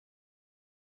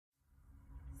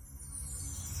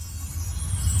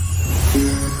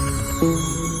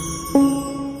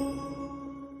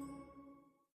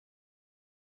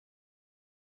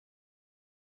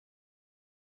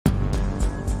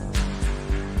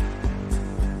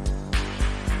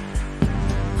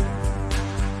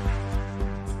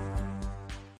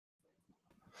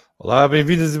Olá,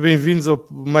 bem-vindas e bem-vindos a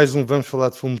mais um Vamos Falar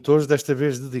de Fumo Motores, desta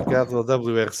vez dedicado ao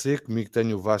WRC. Comigo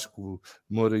tenho o Vasco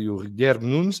Moura e o Guilherme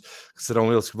Nunes, que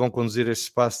serão eles que vão conduzir este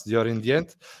espaço de hora em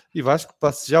diante. E Vasco,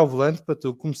 passo já o volante para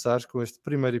tu começares com este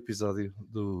primeiro episódio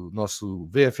do nosso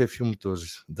VFF Fumo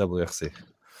Motores WRC.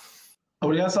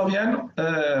 Obrigado, Salviano.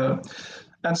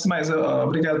 Antes de mais,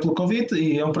 obrigado pelo convite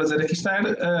e é um prazer aqui estar.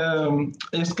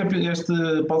 Este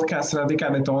podcast será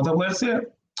dedicado então ao WRC.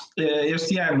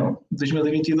 Este ano,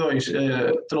 2022,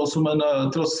 trouxe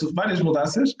várias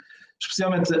mudanças,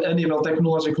 especialmente a nível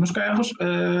tecnológico nos carros,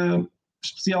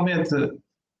 especialmente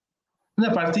na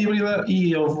parte híbrida,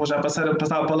 e eu vou já passar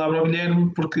a palavra ao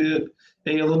Guilherme, porque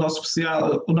é ele o nosso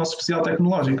especial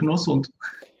tecnológico no assunto.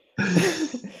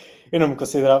 Eu não me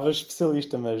considerava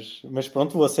especialista, mas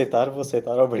pronto, vou aceitar.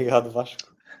 Obrigado,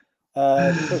 Vasco.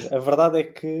 Pois, a verdade é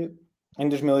que em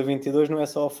 2022 não é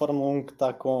só a Fórmula 1 que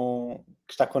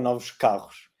está com novos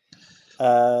carros.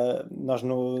 Nós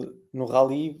no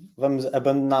Rally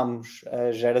abandonamos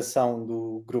a geração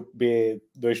do Grupo B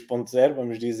 2.0,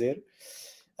 vamos dizer,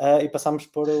 e passámos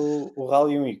para o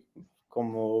Rally 1, e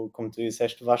como tu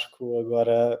disseste, Vasco,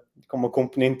 agora com uma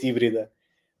componente híbrida.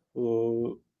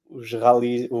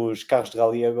 Os carros de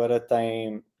rally agora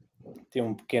têm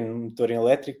um pequeno motor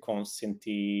elétrico com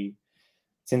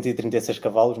 136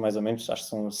 cavalos, mais ou menos, acho que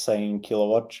são 100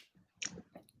 kW,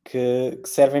 que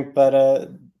servem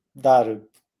para dar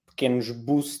pequenos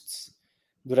boosts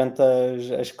durante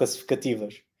as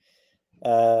classificativas.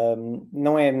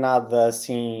 Não é nada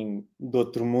assim do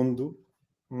outro mundo,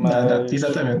 Nada,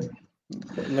 exatamente.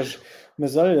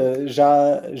 Mas olha,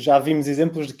 já vimos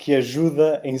exemplos de que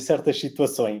ajuda em certas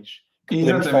situações.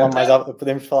 Podemos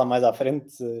falar mais à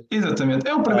frente. Exatamente,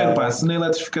 é o primeiro passo na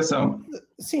eletrificação.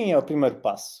 Sim, é o primeiro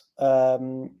passo.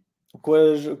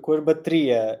 Com a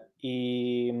bateria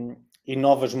e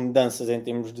novas mudanças em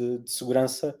termos de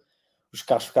segurança, os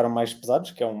carros ficaram mais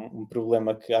pesados, que é um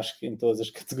problema que acho que em todas as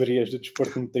categorias do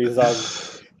desporto motorizado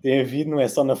tem havido, não é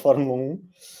só na Fórmula 1.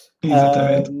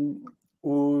 Exatamente.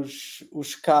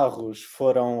 Os carros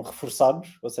foram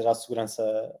reforçados, ou seja, a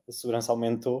segurança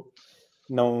aumentou.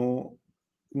 Não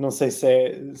sei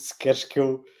se queres que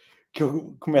eu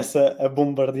comece a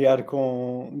bombardear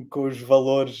com os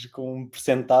valores, com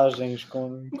percentagens,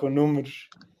 com números.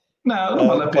 Não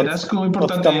vale a pena. Acho que o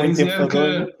importante é dizer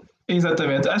que...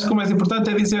 Exatamente. Acho que o mais importante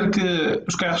é dizer que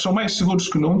os carros são mais seguros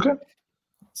que nunca.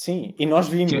 Sim, e nós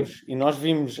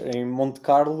vimos em Monte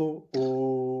Carlo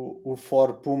o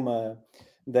Ford Puma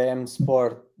da M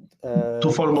Sport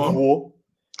voou.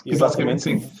 Exatamente,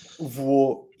 sim.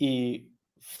 Voou e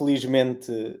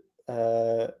felizmente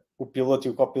o piloto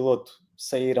e o copiloto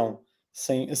saíram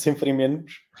sem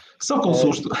ferimentos. Só com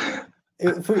susto.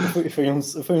 Foi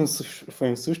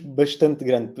um susto bastante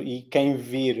grande, e quem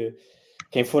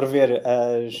for ver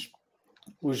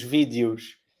os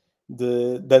vídeos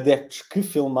de adeptos que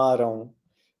filmaram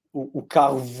o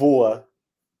carro voa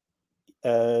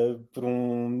por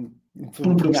um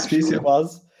precipício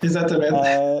quase. Exatamente.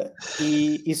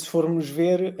 E se formos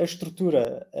ver a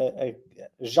estrutura,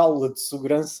 a jaula de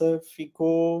segurança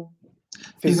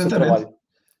fez o seu trabalho.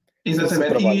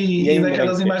 Exatamente. E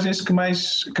daquelas imagens que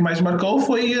mais marcou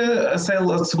foi a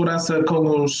célula de segurança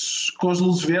com as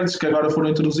luzes verdes que agora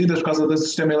foram introduzidas por causa do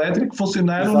sistema elétrico,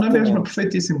 funcionaram na mesma,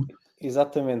 perfeitíssimo.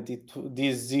 Exatamente, e tu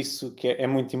dizes isso, que é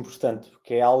muito importante,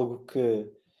 porque é algo que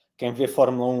quem vê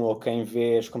Fórmula 1 ou quem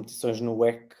vê as competições no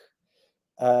WEC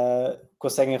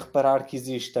conseguem reparar que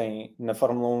existem na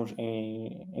Fórmula 1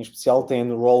 em especial, tem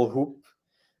no roll hoop,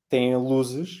 tem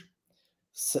luzes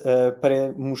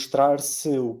para mostrar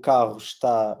se o carro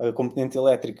a componente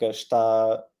elétrica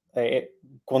está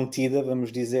contida,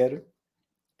 vamos dizer,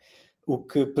 o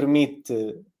que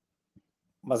permite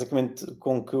basicamente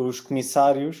com que os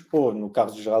comissários, ou no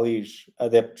caso dos rallies,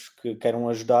 adeptos que queiram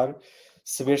ajudar,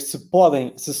 saber se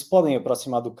se podem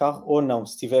aproximar do carro ou não.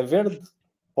 Se estiver verde,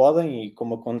 podem, e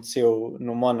como aconteceu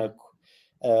no Mónaco,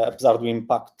 apesar do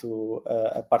impacto,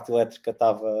 a parte elétrica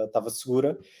estava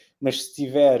segura, mas se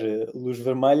tiver luz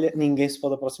vermelha, ninguém se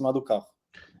pode aproximar do carro.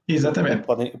 Exatamente.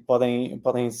 Podem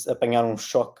apanhar um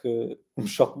choque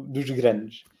dos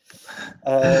grandes.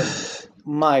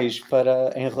 Mais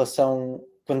em relação,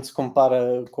 quando se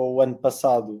compara com o ano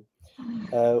passado,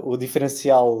 o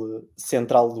diferencial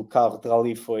central do carro de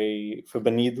rally foi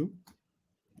banido.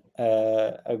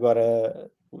 Agora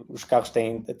os carros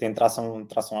têm tração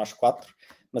às 4,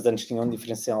 mas antes tinham um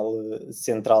diferencial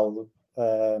central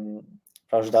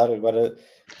para ajudar. Agora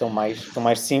estão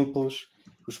mais simples.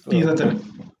 Exatamente.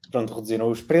 Pronto, reduziram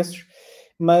os preços,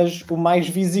 mas o mais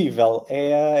visível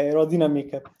é a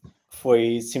aerodinâmica, que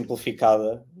foi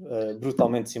simplificada,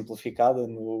 brutalmente simplificada.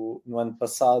 No ano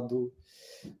passado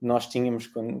nós tínhamos,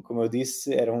 como eu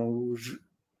disse, eram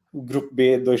o grupo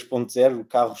B 2.0,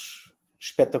 carros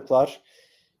espetaculares,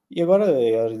 e agora a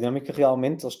aerodinâmica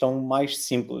realmente eles estão mais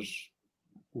simples,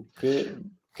 o que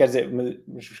quer dizer,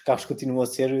 mas os carros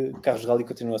carros de rally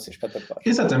continuam a ser espetaculares.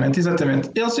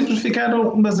 Exatamente. Eles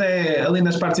simplificaram, mas é ali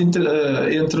nas partes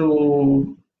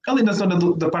ali na zona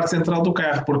da parte central do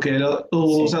carro, porque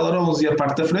os ailerons e a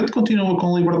parte da frente continuam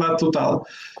com liberdade total.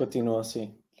 Continua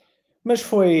assim. Mas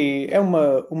é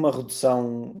uma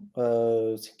redução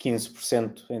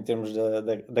 15% em termos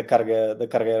da carga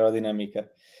aerodinâmica.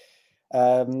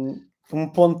 Um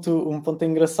ponto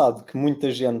engraçado que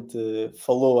muita gente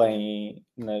falou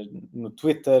no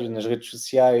Twitter, nas redes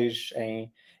sociais,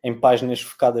 em páginas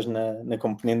focadas na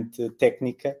componente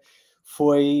técnica,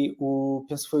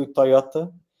 penso que foi o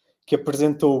Toyota, que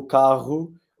apresentou o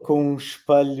carro com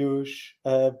espelhos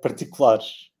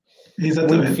particulares.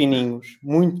 Exatamente. Muito fininhos,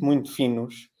 muito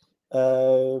finos.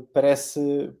 Parece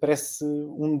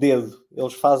um dedo.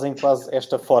 Eles fazem quase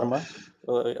esta forma,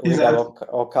 ligada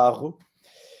ao carro.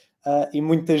 E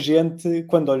muita gente,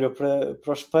 quando olhou para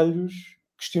os espelhos,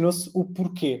 questionou-se o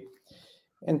porquê.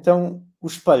 Então,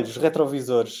 os espelhos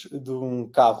retrovisores de um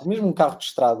carro, mesmo um carro de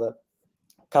estrada,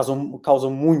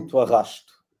 causam muito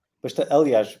arrasto.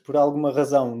 Aliás, por alguma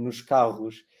razão, nos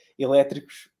carros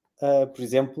elétricos, por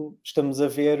exemplo, estamos a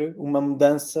ver uma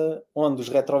mudança onde os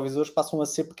retrovisores passam a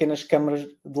ser pequenas câmaras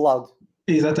de lado.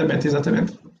 Exatamente.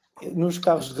 Nos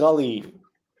carros de rally,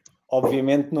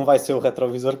 obviamente não vai ser o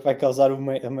retrovisor que vai causar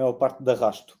a maior parte de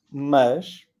arrasto,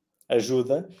 mas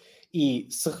ajuda. E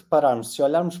se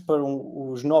olharmos para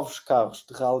os novos carros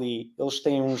de rally, eles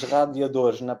têm uns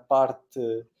radiadores na parte,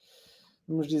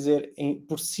 vamos dizer,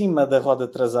 por cima da roda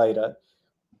traseira,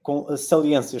 com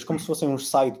saliências, como se fossem uns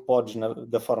side pods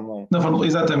da Fórmula 1.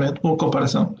 Exatamente, boa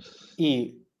comparação.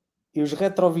 E os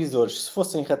retrovisores, se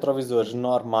fossem retrovisores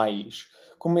normais,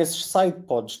 como esses side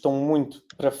pods estão muito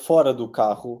para fora do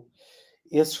carro,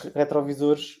 esses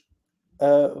retrovisores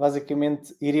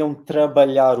basicamente iriam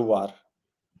trabalhar o ar.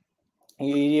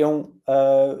 Iriam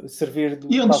servir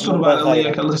de iam disturbar ali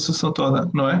aquela situação toda,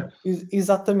 não é?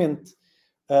 Exatamente.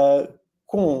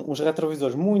 Com os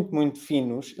retrovisores muito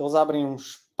finos, eles abrem um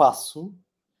espaço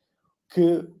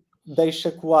que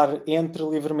deixa que o ar entre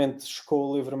livremente,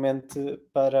 escoe livremente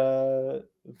para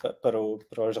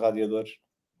os radiadores.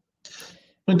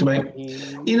 Muito bem.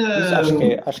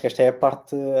 Acho que esta é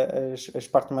as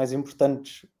partes mais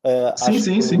importantes.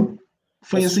 Sim.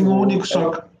 Foi assim o único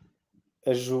choque.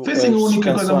 Foi assim a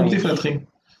única coisa muito diferente.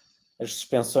 As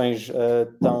suspensões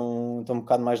estão um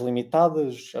bocado mais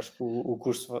limitadas. Acho que o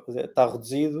custo está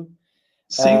reduzido.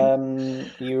 Sim.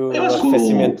 E o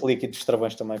arrefecimento líquido dos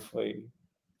travões também foi...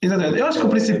 Exatamente. Eu acho que o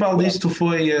principal disto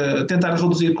foi tentar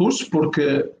reduzir custos,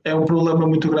 porque é um problema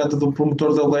muito grande do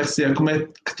promotor da WRC. Como é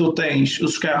que tu tens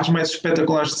os carros mais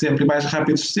espetaculares de sempre e mais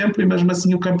rápidos de sempre, e mesmo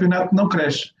assim o campeonato não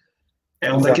cresce?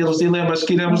 É um daqueles dilemas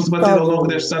que iremos debater ao longo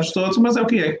destes anos todos, mas é o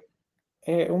que é.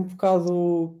 É um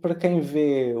bocado, para quem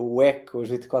vê o WEC, os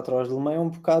 24 horas de Le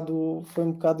Mans, foi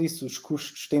um bocado isso. Os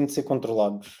custos têm de ser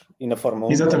controlados. E na Fórmula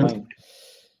 1 Exatamente. também.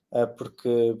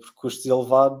 Porque custos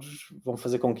elevados vão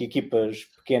fazer com que equipas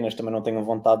pequenas também não tenham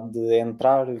vontade de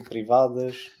entrar,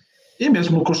 privadas. E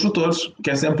mesmo construtores, que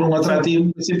é sempre um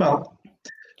atrativo principal.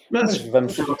 Mas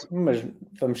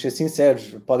vamos ser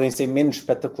sinceros, podem ser menos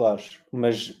espetaculares,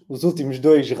 mas os últimos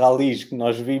 2 ralis que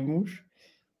nós vimos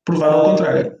provaram o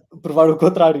contrário. Provaram o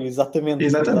contrário, exatamente.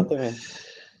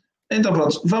 Então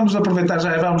pronto, vamos aproveitar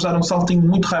já e vamos dar um saltinho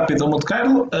muito rápido ao Monte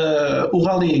Carlo. O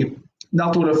rally, na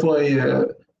altura, foi...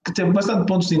 que teve bastante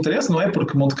pontos de interesse, não é?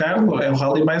 Porque Monte Carlo é o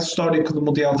rally mais histórico do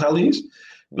Mundial de Rallys,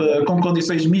 com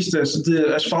condições mistas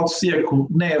de asfalto seco,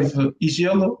 neve e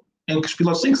gelo, em que os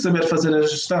pilotos têm que saber fazer a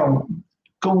gestão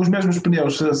com os mesmos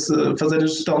pneus, fazer a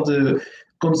gestão de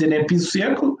conduzir em piso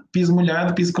seco, piso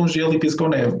molhado, piso com gelo e piso com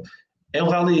neve. É um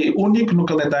rally único no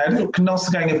calendário, que não se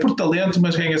ganha por talento,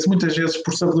 mas ganha-se muitas vezes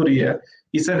por sabedoria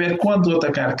e saber quando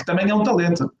atacar, que também é um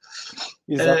talento.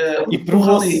 E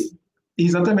provou-se.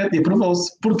 Exatamente, e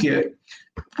provou-se. Porquê?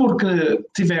 Porque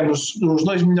tivemos os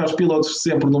 2 melhores pilotos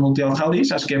sempre do Mundial de Rallys,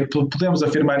 acho que podemos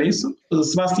afirmar isso.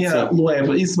 Sebastián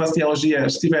Loeb e Sebastián Ogier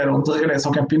estiveram de regresso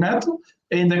ao campeonato,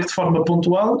 ainda que de forma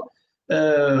pontual.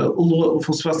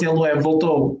 O Sebastián Loeb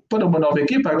voltou para uma nova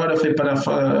equipa, agora foi para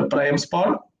a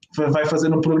M-Sport, vai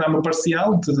fazer um programa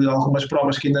parcial de algumas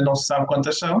provas que ainda não se sabe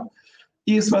quantas são,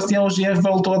 e o Sebastián Ogier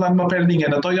voltou a dar uma perninha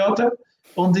na Toyota,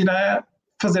 onde irá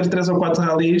fazer 3 ou 4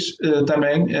 rallies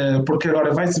também, porque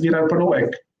agora vai-se virar para o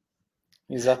WEC.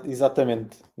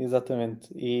 Exatamente.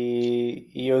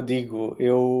 E eu digo,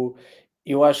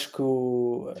 eu acho que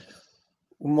o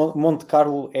Monte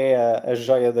Carlo é a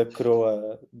joia da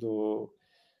coroa do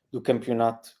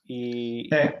campeonato e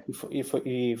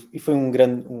foi um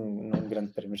grande, não um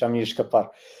grande prémio, já me ia escapar,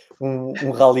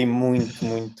 um rally muito,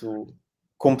 muito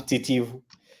competitivo.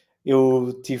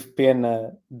 Eu tive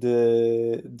pena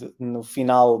no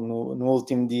final, no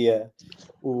último dia,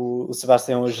 o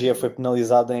Sebastião Ogier foi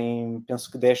penalizado em, penso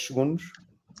que 10 segundos.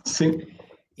 Sim.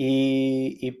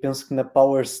 E penso que na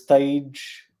Power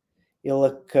Stage ele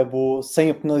acabou,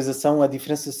 sem a penalização, a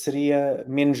diferença seria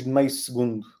menos de meio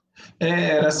segundo.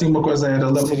 Era assim uma coisa,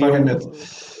 lembro vagamente.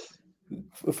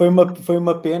 Foi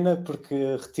uma pena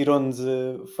porque retirou-nos,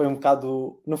 foi um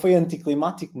bocado, não foi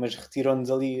anticlimático, mas retirou-nos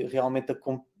ali realmente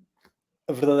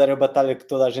a verdadeira batalha que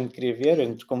toda a gente queria ver,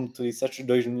 entre, como tu disseste, os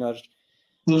dois melhores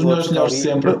Dos melhores de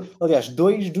sempre. Aliás,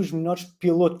 dois dos melhores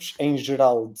pilotos em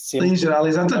geral de sempre. Em geral,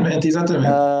 exatamente.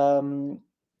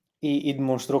 E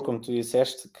demonstrou, como tu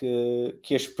disseste,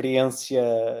 que a experiência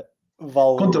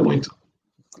vale... Conta muito.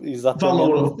 Exatamente.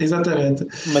 Valor, exatamente.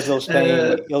 Mas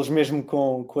eles mesmo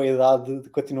com a idade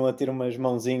continuam a ter umas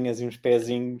mãozinhas e uns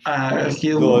pezinhos.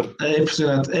 Aquilo é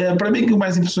impressionante. Para mim, o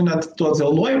mais impressionante de todos é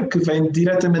o Loeb, que vem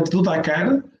diretamente do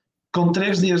Dakar, com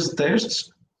 3 dias de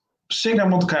testes, chega a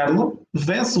Monte Carlo,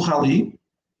 vence o Rally,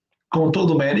 com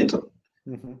todo o mérito,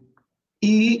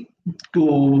 e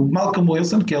o Malcolm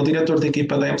Wilson, que é o diretor da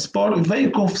equipa da M-Sport, veio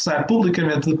confessar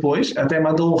publicamente depois, até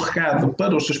mandou um recado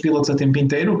para os seus pilotos a tempo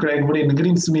inteiro, o Craig Breen,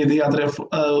 Greensmith e André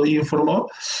informou,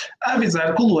 a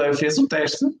avisar que o Loeb fez o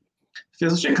teste,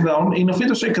 fez o shakedown e no fim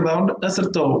do shakedown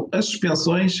acertou as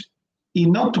suspensões e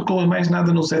não tocou em mais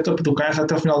nada no setup do carro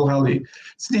até o final do rally.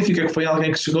 Significa que foi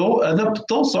alguém que chegou,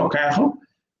 adaptou-se ao carro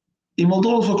e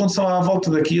moldou a sua condução à volta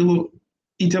daquilo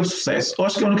e teve sucesso. Eu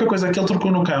acho que a única coisa que ele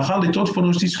trocou no carro, o rally todo, foram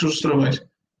os discos dos travões.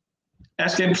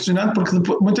 Acho que é impressionante porque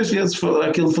muitas vezes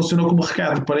aquilo funcionou como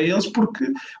recado para eles, porque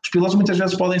os pilotos muitas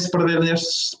vezes podem se perder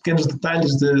nestes pequenos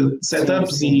detalhes de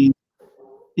setups. Sim.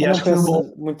 E acho que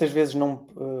muitas vezes não,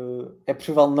 é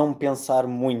possível não pensar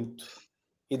muito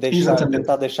e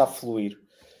tentar deixar fluir.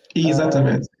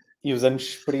 Exatamente. E os anos de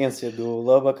experiência do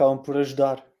Loeb acabam por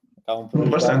ajudar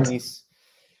nisso.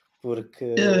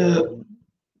 Porque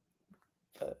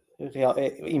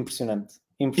é impressionante.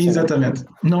 Exatamente.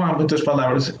 Não há muitas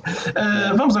palavras.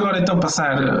 Vamos agora então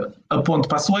passar a ponto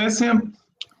para a Suécia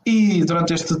e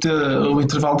durante o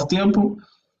intervalo de tempo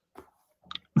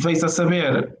veio-se a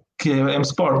saber que a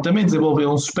M-Sport também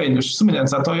desenvolveu uns espelhos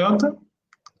semelhantes à Toyota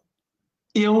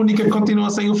e a única que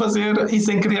continua sem o fazer e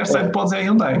sem criar sidepods é a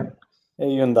Hyundai. É a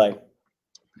Hyundai.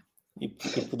 E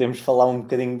podemos falar um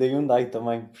bocadinho da Hyundai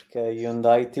também, porque a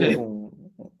Hyundai teve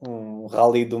um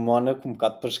rally do Mónaco um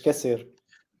bocado para esquecer.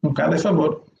 Um bocado é a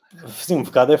favor. Sim, um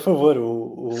bocado é a favor.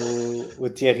 O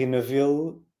Thierry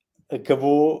Neuville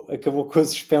acabou com a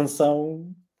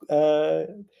suspensão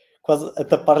quase a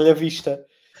tapar-lhe a vista.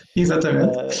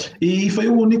 Exatamente. E foi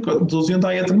o único dos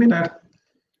Hyundai a terminar.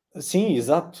 Sim,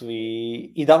 exato.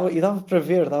 E dava para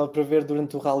ver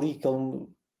durante o rally que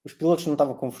os pilotos não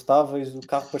estavam confortáveis, o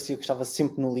carro parecia que estava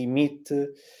sempre no limite,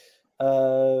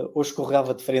 ou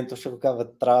escorregava de frente, ou escorregava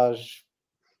de trás,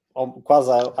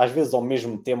 quase às vezes ao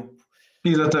mesmo tempo.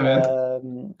 Exatamente.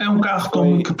 É um carro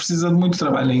que precisa de muito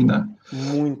trabalho ainda.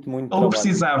 Muito ou trabalho.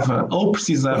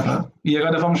 precisava. E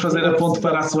agora vamos fazer a ponte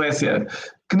para a Suécia,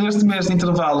 que neste mês de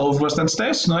intervalo houve bastantes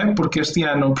testes, não é? Porque este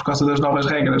ano, por causa das novas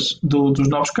regras dos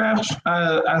novos carros,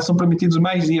 são permitidos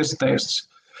mais dias de testes.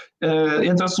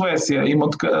 Entre a Suécia e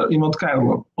Monte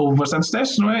Carlo houve bastantes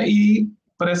testes, não é? E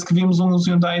parece que vimos uns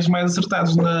Hyundai mais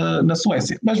acertados na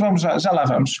Suécia. Mas já lá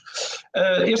vamos.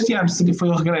 Este ano foi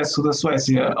o regresso da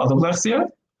Suécia ao WRC.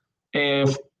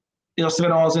 Eles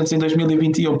estiveram ausentes em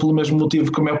 2021 pelo mesmo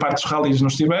motivo que a maior parte dos rallies não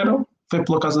estiveram. Foi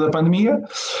pela causa da pandemia.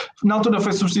 Na altura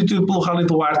foi substituído pelo Rally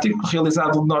do Ártico,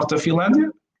 realizado no norte da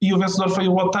Finlândia, e o vencedor foi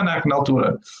o Wout Tanak na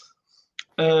altura.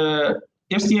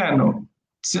 Este ano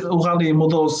o rally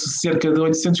mudou-se cerca de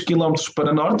 800 km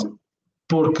para norte,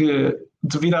 porque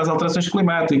devido às alterações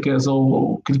climáticas,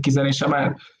 ou o que lhe quiserem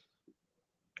chamar,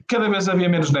 cada vez havia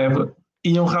menos neve,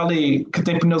 e um rally que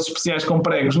tem pneus especiais com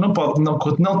pregos não pode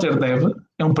não ter neve,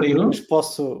 é um perigo.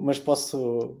 Mas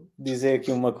posso dizer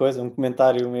aqui uma coisa, um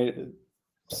comentário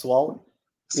pessoal?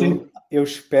 Sim. Eu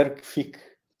espero que fique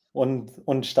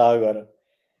onde está agora.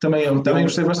 Também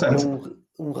gostei bastante.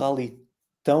 É um rally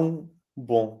tão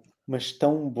bom, mas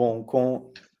tão bom,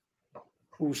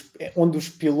 onde os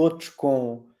pilotos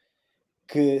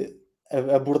que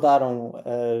abordaram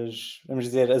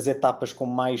as etapas com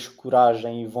mais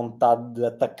coragem e vontade de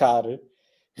atacar,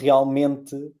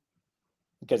 realmente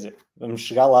quer dizer, vamos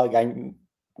chegar lá,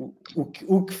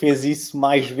 o que fez isso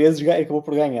mais vezes acabou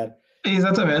por ganhar.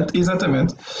 Exatamente.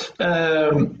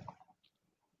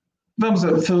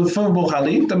 Foi um bom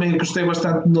rally, também gostei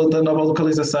bastante da nova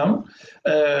localização.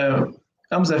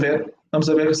 Vamos a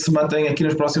ver se mantém aqui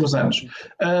nos próximos anos.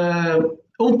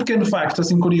 Um pequeno facto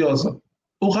assim curioso: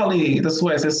 o rally da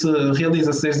Suécia se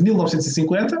realiza desde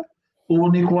 1950. O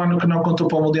único ano que não contou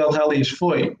para o Mundial de Rallys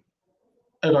foi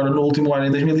agora no último ano,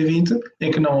 em 2020,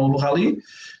 em que não houve rally.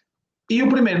 E o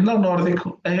primeiro não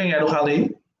nórdico a ganhar o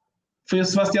rally foi o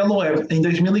Sebastian Loeb, em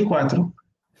 2004.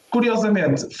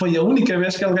 Curiosamente, foi a única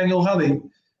vez que ele ganhou o rally.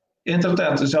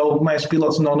 Entretanto, já houve mais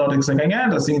pilotos não nórdicos a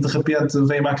ganhar, assim de repente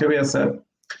veio-me à cabeça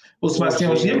o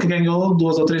Sebastian Ogier, que ganhou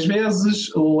 2 ou 3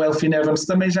 vezes, o Elfyn Evans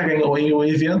também já ganhou em um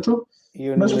evento,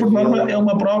 mas por norma é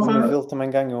uma prova... O Neville também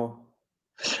ganhou.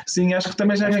 Sim, acho que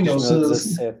também já ganhou.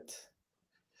 2017.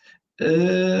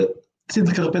 Sim,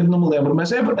 de repente não me lembro,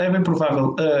 mas é bem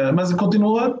provável. Mas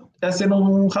continua a ser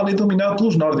um rally dominado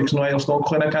pelos nórdicos, não é? Eles estão a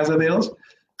correr na casa deles.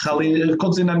 Rally,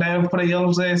 conduzir na neve para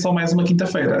eles é só mais uma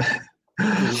quinta-feira.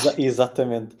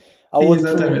 Exatamente.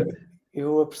 Exatamente.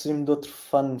 Eu apercebi-me de outro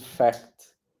fun fact,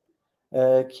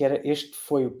 que era: este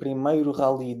foi o primeiro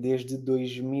rally desde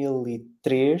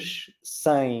 2003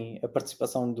 sem a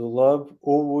participação do Loeb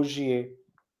ou o Ogier.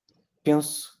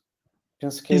 Penso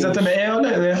que é exatamente.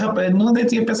 Isto. Não nem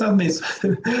tinha pensado nisso,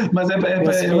 mas é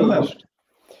verdade.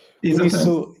 Por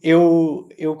isso,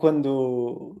 eu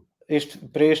quando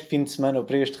para este fim de semana, ou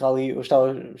para este rally, eu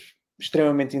estava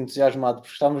extremamente entusiasmado,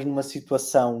 porque estávamos numa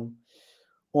situação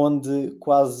onde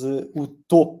quase o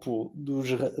topo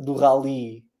do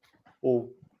rally,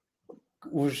 ou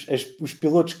os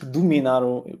pilotos que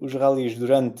dominaram os rallies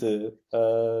durante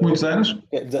muitos anos,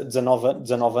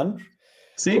 19 anos,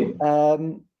 sim,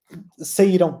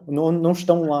 saíram, não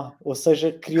estão lá, ou seja,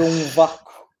 criou um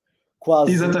vácuo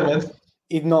quase. Exatamente.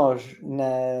 E nós,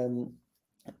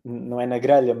 não é na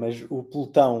grelha, mas o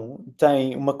pelotão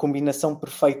tem uma combinação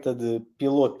perfeita de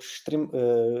pilotos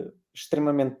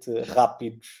extremamente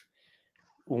rápidos,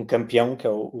 um campeão, que é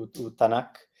o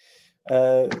Tanak,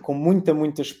 com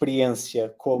muita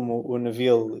experiência, como o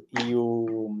Neville e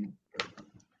o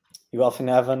Elfyn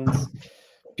Evans,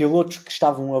 pilotos que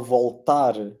estavam a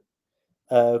voltar,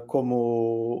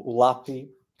 como o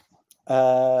Lappi.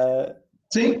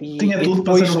 Sim, tinha tudo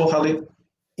para ser um bom rally.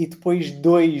 E depois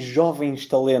 2 jovens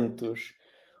talentos,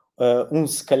 um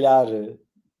se calhar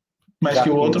mais já que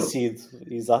o outro,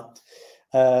 exato,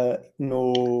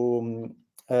 no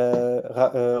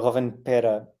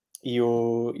Rovanperä e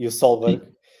o Solberg,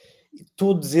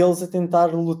 todos eles a tentar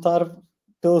lutar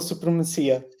pela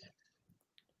supremacia.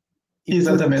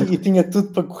 Exatamente. E tinha tudo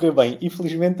para correr bem.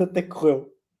 Infelizmente até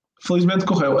correu. Felizmente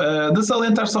correu. De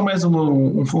salientar só mais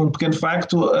um pequeno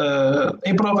facto.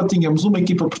 Em prova tínhamos uma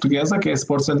equipa portuguesa, que é a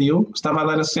Sports Anil, que estava a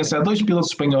dar assistência a 2 pilotos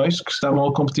espanhóis que estavam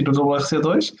a competir no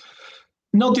WRC2.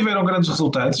 Não tiveram grandes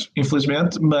resultados,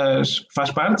 infelizmente, mas faz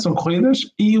parte, são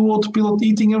corridas. E o outro piloto,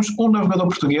 e tínhamos um navegador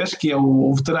português, que é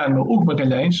o veterano Hugo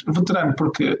Magalhães, veterano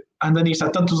porque anda nisto há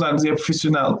tantos anos e é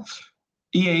profissional,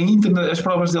 e as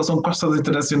provas dele são quase todas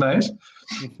internacionais.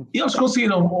 E eles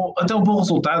conseguiram até um bom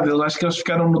resultado. Acho que eles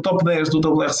ficaram no top 10 do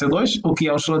WRC2, o que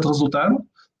é um excelente resultado,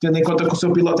 tendo em conta que o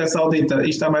seu piloto é saudita e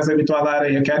está mais habituado à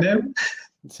areia que à neve.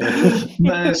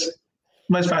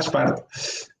 mas faz parte.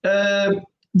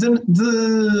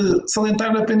 De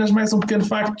salientar apenas mais um pequeno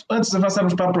facto antes de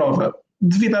avançarmos para a prova.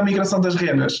 Devido à migração das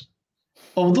renas,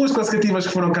 houve 2 classificativas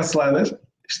que foram canceladas.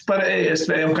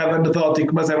 Isto é um bocado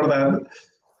anedótico, mas é verdade.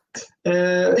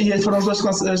 E foram as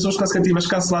 2 classificativas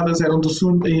canceladas, eram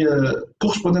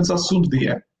correspondentes ao segundo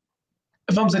dia.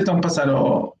 Vamos então passar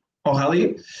ao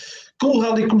rally. O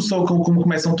rally começou como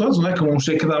começam todos, não é? Com um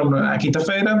shakedown à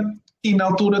quinta-feira, e na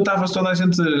altura estava toda a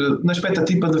gente na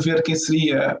expectativa de ver quem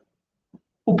seria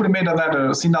o primeiro a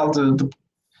dar sinal de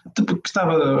que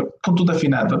estava com tudo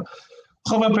afinado.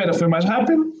 Rovanperä foi mais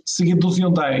rápido, seguido do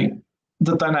Hyundai,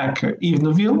 de Tanaka e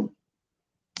Neville.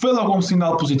 Foi logo um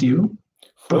sinal positivo,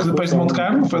 porque depois de Monte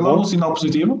Carlo foi logo um sinal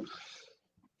positivo.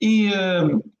 E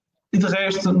de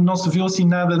resto não se viu assim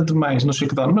nada de mais no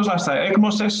shakedown. Mas lá está, é como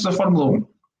os testes da Fórmula 1,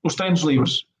 os treinos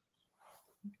livres.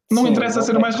 Não interessa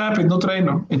ser o mais rápido no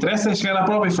treino, interessa chegar à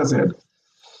prova e fazer.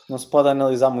 Não se pode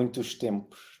analisar muito os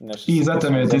tempos.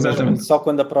 Exatamente. Só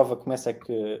quando a prova começa é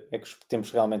que os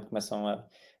tempos realmente começam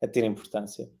a ter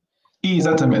importância.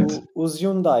 Exatamente. O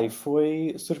Hyundai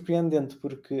foi surpreendente,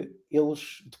 porque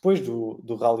eles, depois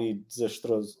do rally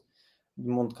desastroso de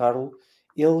Monte Carlo,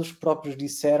 eles próprios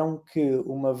disseram que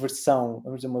uma versão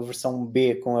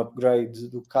B com upgrade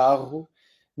do carro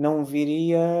não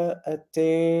viria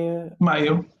até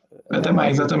maio. Até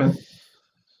maio, exatamente.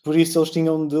 por isso eles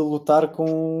tinham de lutar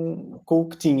com o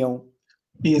que tinham.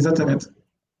 Exatamente.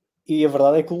 E a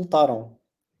verdade é que lutaram.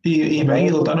 E bem,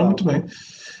 e lutaram muito bem.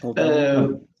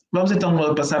 Vamos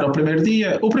então passar ao primeiro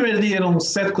dia. O primeiro dia eram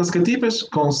 7 classificativas,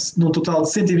 com num total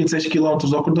de 126 km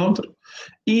ao cronómetro,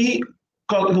 e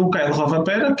o Kyle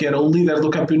Rovanperä, que era o líder do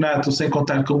campeonato, sem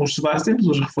contar com os Sebastian,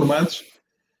 os reformados,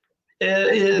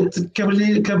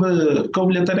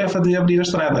 cabe-lhe a tarefa de abrir a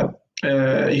estrada.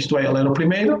 Isto é, ele era o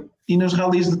primeiro, e nos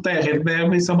rallies de terra e de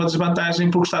neve isso é uma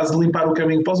desvantagem porque estás a limpar o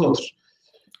caminho para os outros.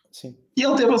 Sim. E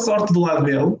ele teve a sorte do lado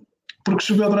dele, porque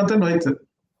choveu durante a noite.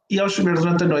 E ao chover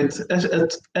durante a noite,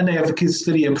 a neve que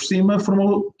existiria por cima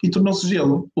formou e tornou-se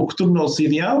gelo, o que tornou-se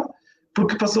ideal,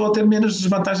 porque passou a ter menos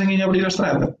desvantagem em abrir a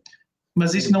estrada.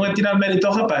 Mas isso não é tirar mérito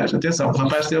ao rapaz. Atenção, o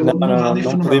rapaz teve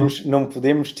não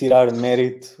podemos tirar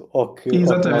mérito ao que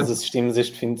nós assistimos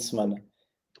este fim de semana.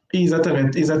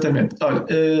 Exatamente. Olha,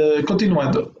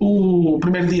 continuando, o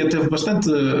primeiro dia houve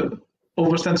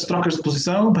bastantes trocas de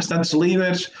posição, bastantes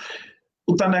líderes.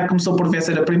 O Tanak começou por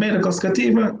vencer a primeira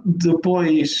classificativa,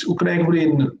 depois o Craig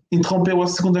Breen interrompeu a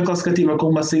segunda classificativa com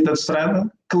uma saída de estrada,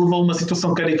 que levou a uma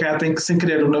situação caricata em que, sem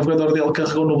querer, o navegador dele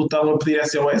carregou no botão a pedir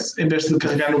SOS, em vez de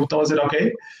carregar no botão a dizer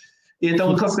OK. E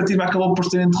então a classificativa acabou por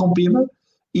ser interrompida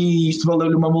e isto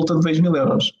valeu-lhe uma multa de 2.000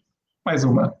 euros. Mais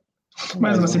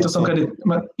uma situação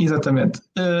caricata. Exatamente.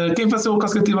 Quem venceu a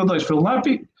classificativa 2 foi o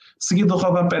Lapi, seguido do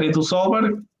Rovanperä e do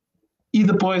Solberg, e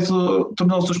depois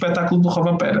tornou-se o espetáculo do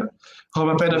Rovanperä.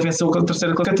 Rovanperä venceu a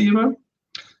terceira classificativa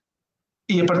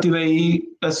e a partir daí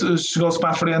chegou-se para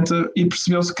a frente e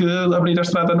percebeu-se que abrir a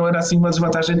estrada não era assim uma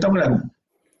desvantagem tão grande.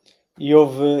 E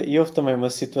houve também uma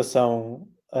situação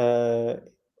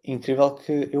incrível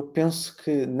que eu penso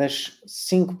que nas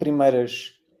 5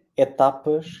 primeiras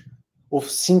etapas houve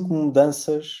 5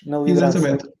 mudanças na liderança.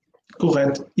 Exatamente.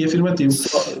 Correto e afirmativo.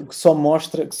 Que só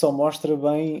mostra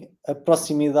bem a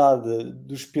proximidade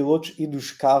dos pilotos e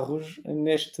dos carros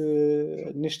neste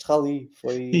rally.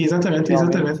 Exatamente.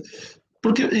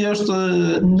 Porque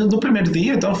no primeiro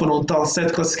dia, então, foram um total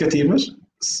 7 classificativas.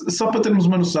 Só para termos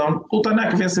uma noção, o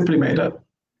Tanak vence a primeira,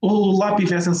 o Lapi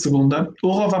vence a segunda,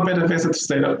 o Rovanperä vence a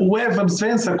terceira, o Evans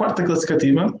vence a quarta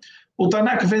classificativa, o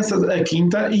Tanak vence a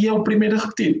quinta e é o primeiro a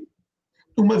repetir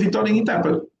uma vitória em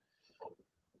etapa.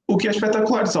 O que é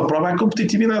espetacular, só prova a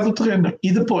competitividade do terreno. E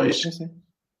depois,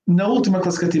 na última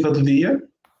classificativa do dia,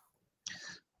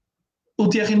 o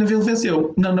Thierry Neuville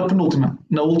venceu. Não, na penúltima.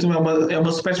 Na última é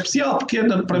uma super especial,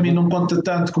 pequena, para mim não conta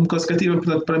tanto como classificativa,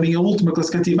 portanto, para mim a última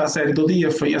classificativa à série do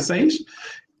dia foi a 6,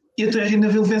 e o Thierry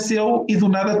Neuville venceu e do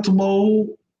nada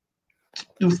tomou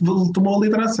a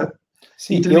liderança.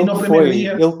 Sim, e terminou o primeiro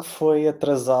dia. Ele que foi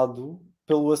atrasado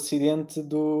pelo acidente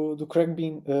do Craig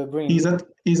Breen.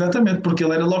 Exatamente, porque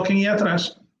ele era logo quem ia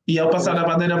atrás. E ao passar a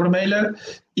bandeira vermelha,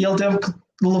 ele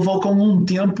levou com um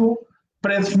tempo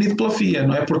pré-definido pela FIA,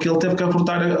 não é? Porque ele teve que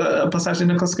abortar a passagem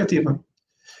na classificativa.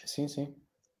 Sim.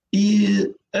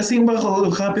 E assim,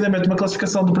 rapidamente, uma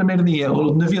classificação do primeiro dia.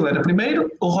 O Neuville era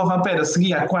primeiro, o Rovanperä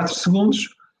seguia a 4 segundos,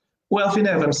 o Elfyn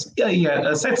Evans ia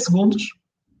a 7 segundos,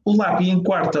 o Lapi em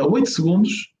quarta a 8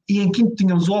 segundos, e em quinto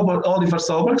tínhamos o Oliver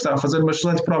Solberg, que estava a fazer uma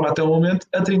excelente prova até o momento,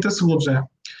 a 30 segundos já.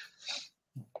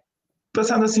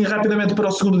 Passando assim rapidamente para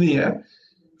o segundo dia,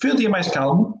 foi um dia mais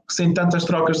calmo, sem tantas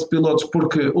trocas de pilotos,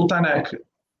 porque o Tanak,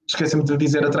 esqueci-me de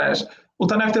dizer atrás, o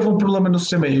Tanak teve um problema no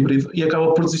sistema híbrido e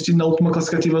acabou por desistir na última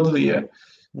classificativa do dia.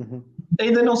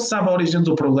 Ainda não se sabe a origem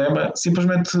do problema,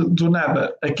 simplesmente do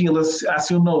nada aquilo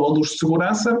acionou a luz de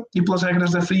segurança e pelas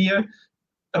regras da FIA,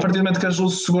 a partir do momento que as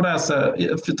luzes de segurança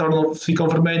ficam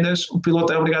vermelhas, o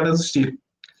piloto é obrigado a desistir.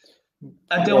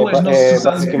 Até hoje não se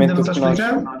sabe, ainda não está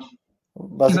explicado.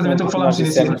 Exatamente o que falámos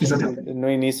no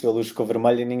início, a luz ficou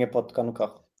vermelha e ninguém pode tocar no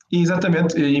carro.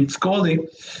 Exatamente, e ficou ali.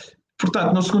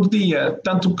 Portanto, no segundo dia,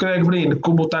 tanto o Craig Breen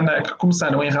como o Tanak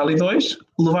começaram em Rally 2,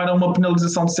 levaram uma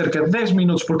penalização de cerca de 10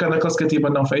 minutos por cada classificativa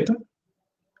não feita.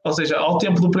 Ou seja, ao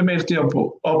tempo do primeiro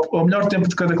tempo, ao melhor tempo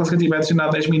de cada classificativa é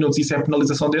adicionado 10 minutos e isso é a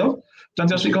penalização dele.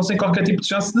 Portanto, eles ficam sem qualquer tipo de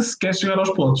chance de sequer chegar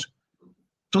aos pontos.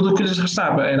 Tudo o que lhes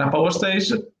restava era a Power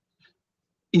Stage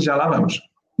e já lá vamos.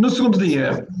 No segundo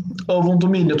dia, houve um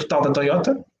domínio total da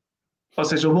Toyota, ou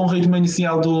seja, o bom ritmo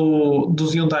inicial do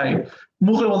Hyundai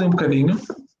morreu ali um bocadinho,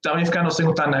 também ficaram sem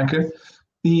o Tanaka,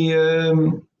 e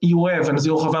o Evans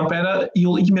e o Rovanperä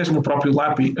e mesmo o próprio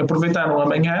Lapi aproveitaram a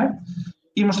manhã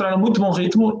e mostraram muito bom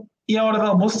ritmo, e à hora do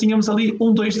almoço tínhamos ali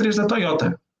 1, 2, 3 da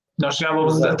Toyota. Nós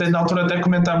chegávamos, até na altura até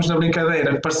comentámos na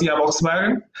brincadeira que parecia a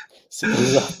Volkswagen. Sim,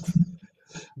 exato.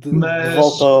 De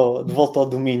volta ao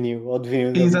domínio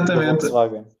da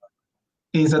Volkswagen.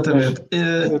 Exatamente.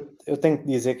 Eu tenho que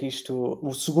dizer que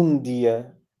o segundo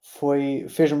dia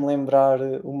fez-me lembrar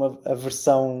a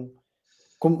versão...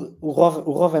 Como o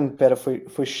Rovanperä foi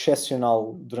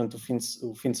excepcional durante o fim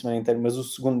de semana inteiro, mas o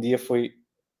segundo dia foi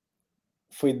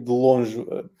de longe,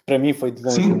 para mim foi de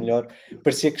longe o melhor.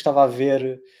 Parecia que estava a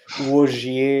ver o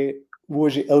Ogier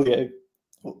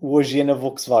na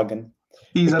Volkswagen.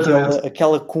 Exatamente.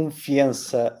 Aquela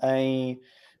confiança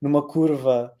numa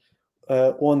curva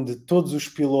onde todos os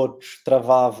pilotos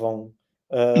travavam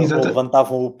ou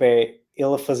levantavam o pé,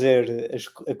 ele a fazer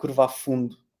a curva a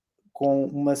fundo com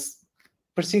uma...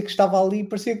 Parecia que estava ali,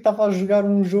 parecia que estava a jogar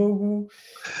um jogo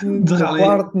de rally.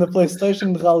 Quarto, na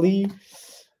PlayStation, de rally,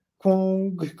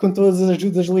 com todas as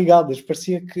ajudas ligadas.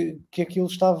 Parecia que aquilo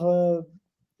estava...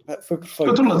 Foi perfeito.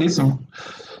 Controladíssimo.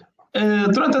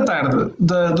 Durante a tarde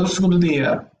do segundo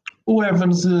dia, o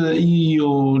Evans e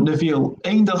o Neville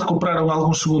ainda recuperaram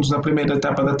alguns segundos na primeira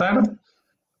etapa da tarde,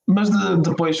 mas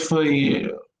depois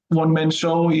foi one-man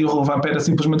show e o Rovanperä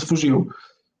simplesmente fugiu.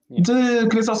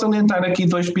 Queria só salientar aqui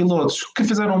 2 pilotos que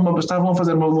estavam a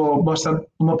fazer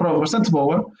uma prova bastante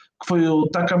boa, que foi o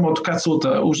Takamoto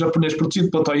Katsuta, o japonês protegido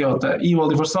pela Toyota, e o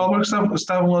Oliver Solberg, que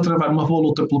estavam a travar uma boa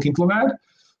luta pelo 5º lugar,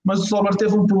 mas o Solberg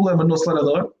teve um problema no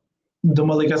acelerador, de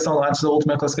uma ligação antes da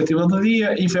última classificativa do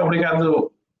dia, e foi obrigado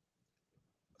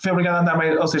a andar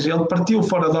mais, ou seja, ele partiu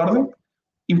fora de ordem,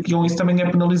 e com isso também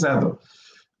é penalizado.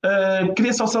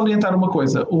 Queria só salientar uma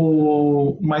coisa,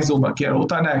 mais uma, que era o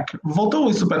Tanak voltou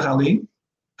em Super Rally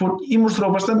e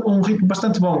mostrou um ritmo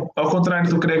bastante bom, ao contrário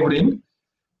do Craig Breen,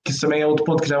 que isso também é outro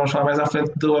ponto que já vamos falar mais à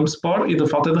frente do M-Sport e da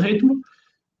falta de ritmo.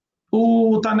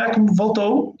 O Tanak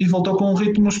voltou com um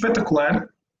ritmo espetacular,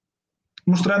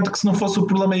 mostrando que se não fosse o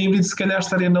problema híbrido, se calhar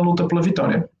estaria na luta pela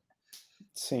vitória.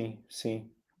 Sim.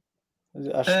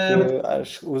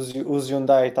 Acho que os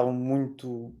Hyundai estavam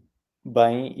muito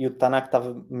bem e o Tanak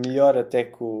estava melhor até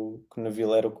que o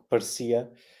Neville, era o que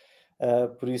parecia.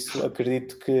 Por isso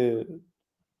acredito que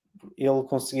ele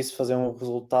conseguisse fazer um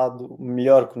resultado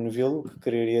melhor que o Neville, o que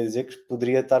quereria dizer que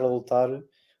poderia estar a lutar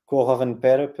com o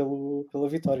Rovanperä pela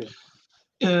vitória.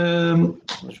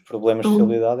 Os problemas de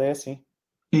fiabilidade é assim.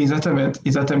 Exatamente.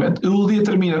 O dia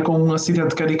termina com um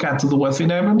acidente caricato do Austin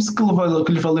Evans que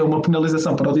lhe valeu uma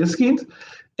penalização para o dia seguinte,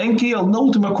 em que ele, na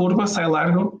última curva, sai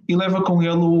largo e leva com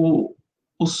ele o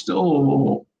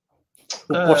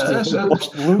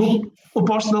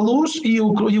poste da luz e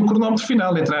o cronómetro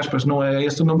final, entre aspas. Não é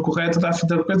este o nome correto da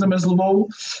coisa, mas levou.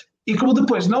 E como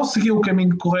depois não seguiu o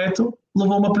caminho correto,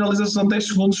 levou uma penalização de 10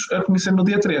 segundos a conhecer no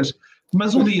dia 3.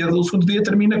 Mas o segundo dia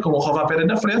termina com o Rovanperä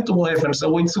na frente, o Evans a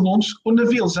 8 segundos, o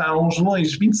Neville já a uns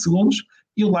longe 20 segundos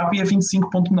e o Lappi a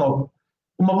 25.9.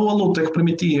 Uma boa luta que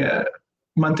permitia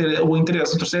manter o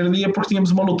interesse no terceiro dia, porque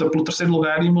tínhamos uma luta pelo terceiro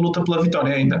lugar e uma luta pela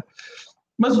vitória ainda.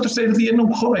 Mas o terceiro dia não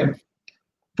correu bem,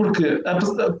 porque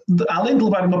além de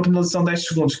levar uma penalização de 10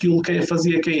 segundos que o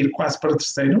fazia cair quase para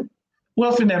terceiro, o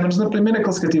Austin Evans na primeira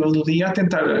classificativa do dia, a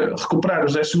tentar recuperar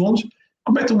os 10 segundos,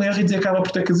 comete um erro e acaba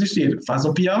por ter que desistir. Faz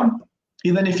um peão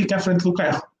e danifica a frente do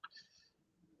carro.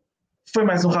 Foi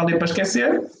mais um rally para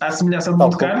esquecer, à semelhança de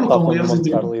Monte Carlo, com erros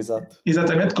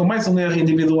exatamente, com mais um erro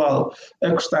individual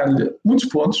a custar-lhe muitos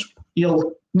pontos. Ele,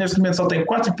 neste momento, só tem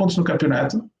 4 pontos no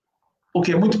campeonato, o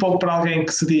que é muito pouco para alguém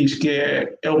que se diz que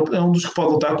é um dos que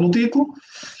pode lutar pelo título.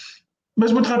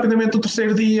 Mas, muito rapidamente, o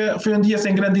terceiro dia foi um dia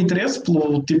sem grande interesse,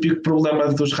 pelo típico problema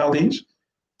dos rallies,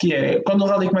 que é, quando o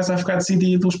rally começa a ficar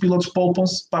decidido, os pilotos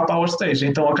poupam-se para a Power Stage,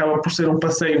 então acaba por ser um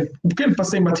pequeno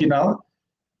passeio matinal,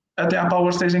 até à Power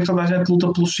Stage em que toda a gente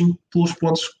luta pelos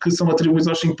pontos que são atribuídos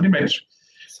aos 5 primeiros.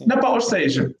 Sim. Na Power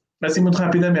Stage, assim muito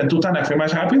rapidamente, o Tanak foi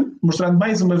mais rápido, mostrando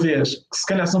mais uma vez que se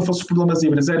calhar se não fossem os problemas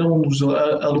híbridos, era um dos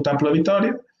a lutar pela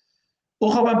vitória. O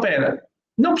Rovanperä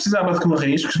não precisava de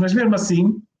correr riscos, mas mesmo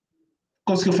assim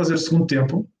conseguiu fazer o segundo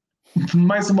tempo.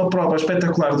 Mais uma prova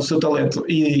espetacular do seu talento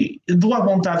e da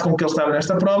vontade com que ele estava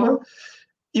nesta prova,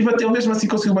 e bateu, mesmo assim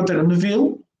conseguiu bater o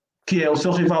Neville, que é o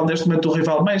seu rival, neste momento o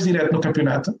rival mais direto no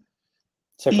campeonato,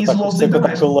 e isolou-se ainda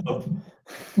mais.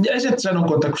 A gente já não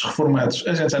conta com os reformados,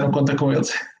 a gente já não conta com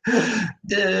eles.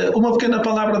 Uma pequena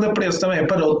palavra de apreço também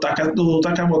para o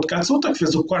Takamoto Katsuta, que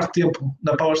fez o 4º tempo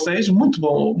na Power Stage, muito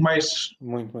bom, mais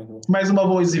uma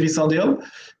boa exibição dele.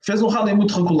 Fez um rally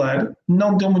muito regular,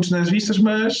 não deu muitos nas vistas,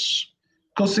 mas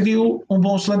conseguiu um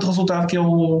bom, excelente resultado, que é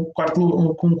o quarto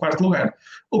lugar.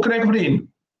 O Craig Breen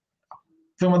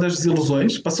foi uma das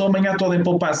desilusões, passou a manhã toda em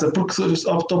poupança porque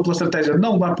optou pela estratégia de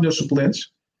não levar pneus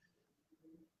suplentes.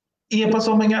 E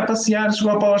passou amanhã a passear,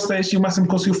 chegou à Power Stage e o máximo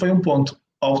que conseguiu foi 1 ponto,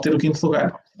 ao obter o 5º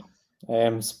lugar. É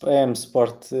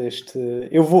M-Sport.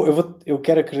 Eu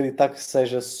quero acreditar que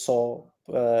seja só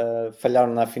falhar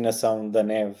na afinação da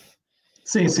neve.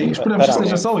 Sim, esperamos que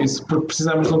seja só isso, porque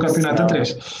precisamos de um campeonato a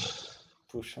 3.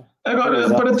 Puxa. Agora,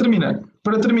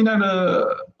 para terminar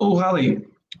o Rally,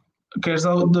 queres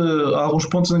alguns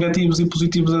pontos negativos e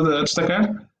positivos a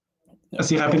destacar?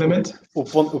 Assim, rapidamente? O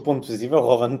ponto positivo é o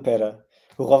Rovanpera.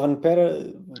 O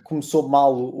Rovanpera começou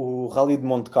mal o Rally de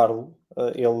Monte Carlo.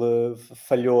 Ele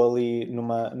falhou ali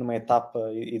numa etapa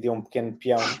e deu um pequeno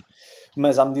peão.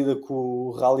 Mas à medida que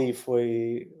o Rally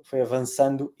foi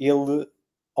avançando, ele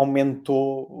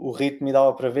aumentou o ritmo e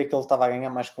dava para ver que ele estava a ganhar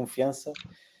mais confiança.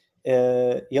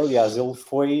 E aliás, ele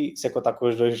foi, sem contar com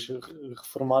os dois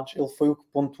reformados, ele foi o que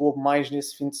pontuou mais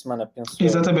nesse fim de semana, penso.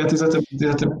 Exatamente.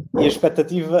 E a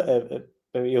expectativa,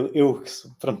 eu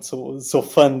pronto, sou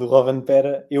fã do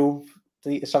Rovanpera, eu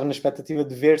estava na expectativa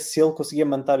de ver se ele conseguia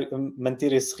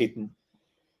manter esse ritmo.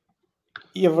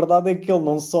 E a verdade é que ele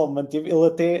não só manteve, ele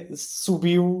até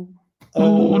subiu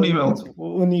o nível.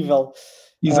 O nível.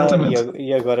 Exatamente.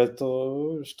 E agora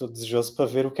estou desejoso para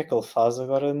ver o que é que ele faz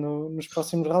agora nos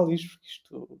próximos rallies.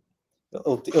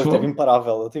 Ele teve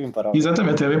imparável.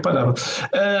 Exatamente, teve imparável.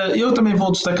 Eu também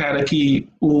vou destacar aqui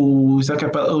o Isaac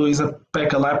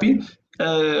Lapi,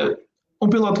 um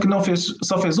piloto que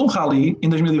só fez um rally em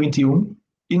 2021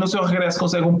 e no seu regresso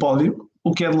consegue um pódio,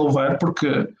 o que é de louvar,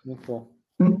 porque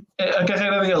a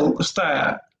carreira dele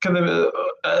está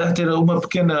a ter uma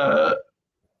pequena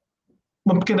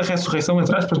ressurreição,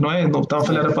 entre aspas, não é? Não está a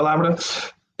falhar a palavra.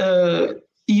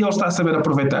 E ele está a saber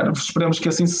aproveitar. Esperemos que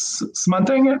assim se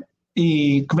mantenha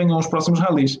e que venham os próximos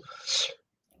rallies.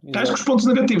 Acho que os pontos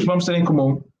negativos vamos ter em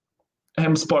comum. A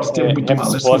M-Sport teve muito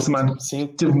mal esta semana. Sim.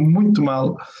 Teve muito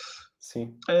mal.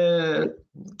 Sim.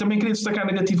 Também queria destacar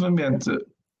negativamente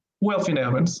o Elfyn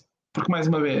Evans, porque mais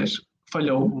uma vez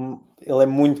falhou. Ele é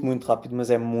muito, muito rápido, mas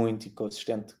é muito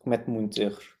inconsistente. Comete muitos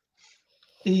erros.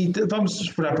 E vamos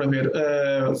esperar para ver.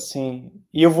 Sim.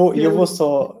 E eu vou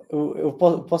só... Eu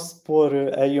posso pôr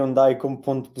a Hyundai como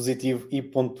ponto positivo e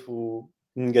ponto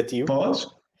negativo? Podes?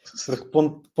 Porque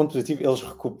ponto positivo, eles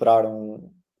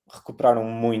recuperaram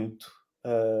muito.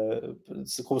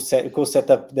 Com o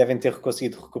setup devem ter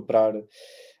conseguido recuperar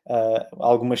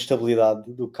alguma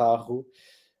estabilidade do carro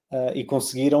e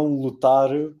conseguiram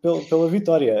lutar pela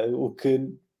vitória, o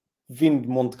que vindo de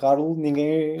Monte Carlo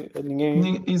ninguém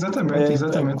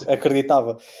exatamente.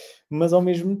 acreditava. Mas ao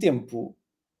mesmo tempo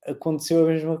aconteceu a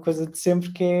mesma coisa de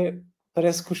sempre, que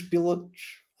parece que os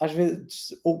pilotos às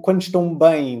vezes, ou quando estão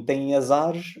bem têm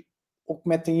azares, ou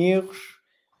cometem erros,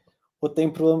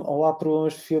 ou há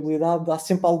problemas de fiabilidade. Há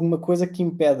sempre alguma coisa que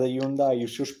impede a Hyundai e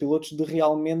os seus pilotos de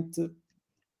realmente,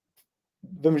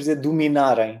 vamos dizer,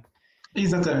 dominarem.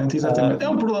 Exatamente. É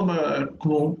um problema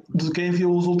comum de quem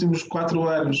viu os últimos 4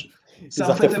 anos.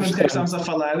 Sabe perfeitamente do que estamos a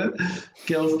falar,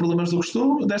 que é os problemas do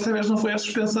costume. Desta vez não foi a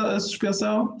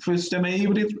suspensão, foi o sistema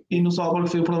híbrido, e no Salvador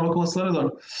foi o problema com o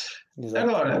acelerador. Exato.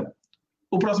 Agora,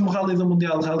 o próximo rally do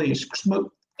Mundial de Rallys,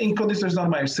 em condições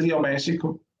normais, seria o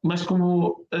México, mas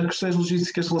como as questões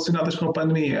logísticas relacionadas com a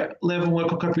pandemia levam a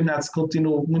que o campeonato se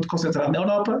continue muito concentrado na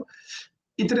Europa,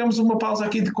 e teremos uma pausa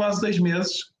aqui de quase 2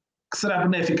 meses, que será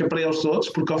benéfica para eles todos,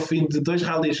 porque ao fim de 2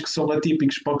 rallies que são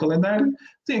atípicos para o calendário,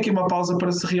 tem aqui uma pausa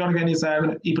para se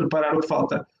reorganizar e preparar o que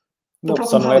falta.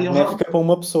 Só não é benéfica para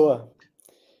uma pessoa,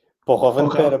 para o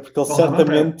Rovanpera, porque ele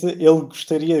certamente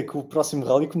gostaria que o próximo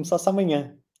rally começasse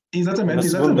amanhã. Exatamente, na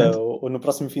segunda, ou no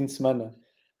próximo fim de semana.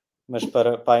 Mas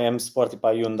para a M-Sport e para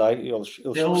a Hyundai, eles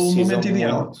precisam muito.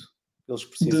 Eles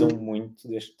precisam muito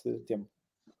deste tempo.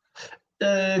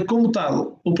 Como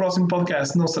tal, o próximo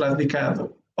podcast não será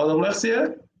dedicado ao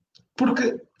WRC,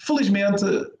 porque, felizmente,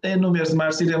 no mês de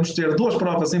março iremos ter 2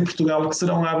 provas em Portugal que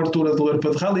serão a abertura do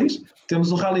Europa de Rallys.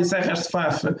 Temos o Rally Serras de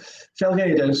Faf,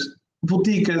 Felgueiras,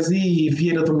 Boticas e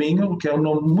Vieira do Minho, que é um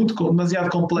nome demasiado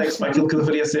complexo para aquilo que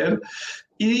deveria ser.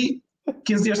 E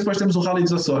 15 dias depois temos o Rally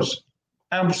dos Açores.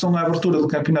 Ambos são a abertura do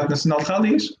Campeonato Nacional de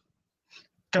Rallys.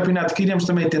 Campeonato que iremos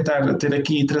também tentar ter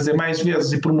aqui, trazer mais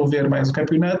vezes e promover mais o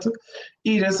campeonato.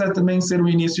 E irá também ser o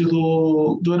início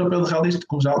do Europeu de Rallys,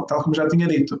 tal como já tinha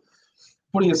dito.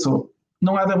 Por isso,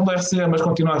 não há WRC, mas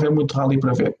continua a haver muito rally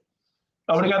para ver.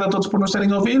 Obrigado a todos por nos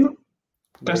terem ouvido.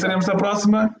 Cá estaremos na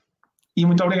próxima e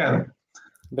muito obrigado.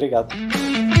 Obrigado.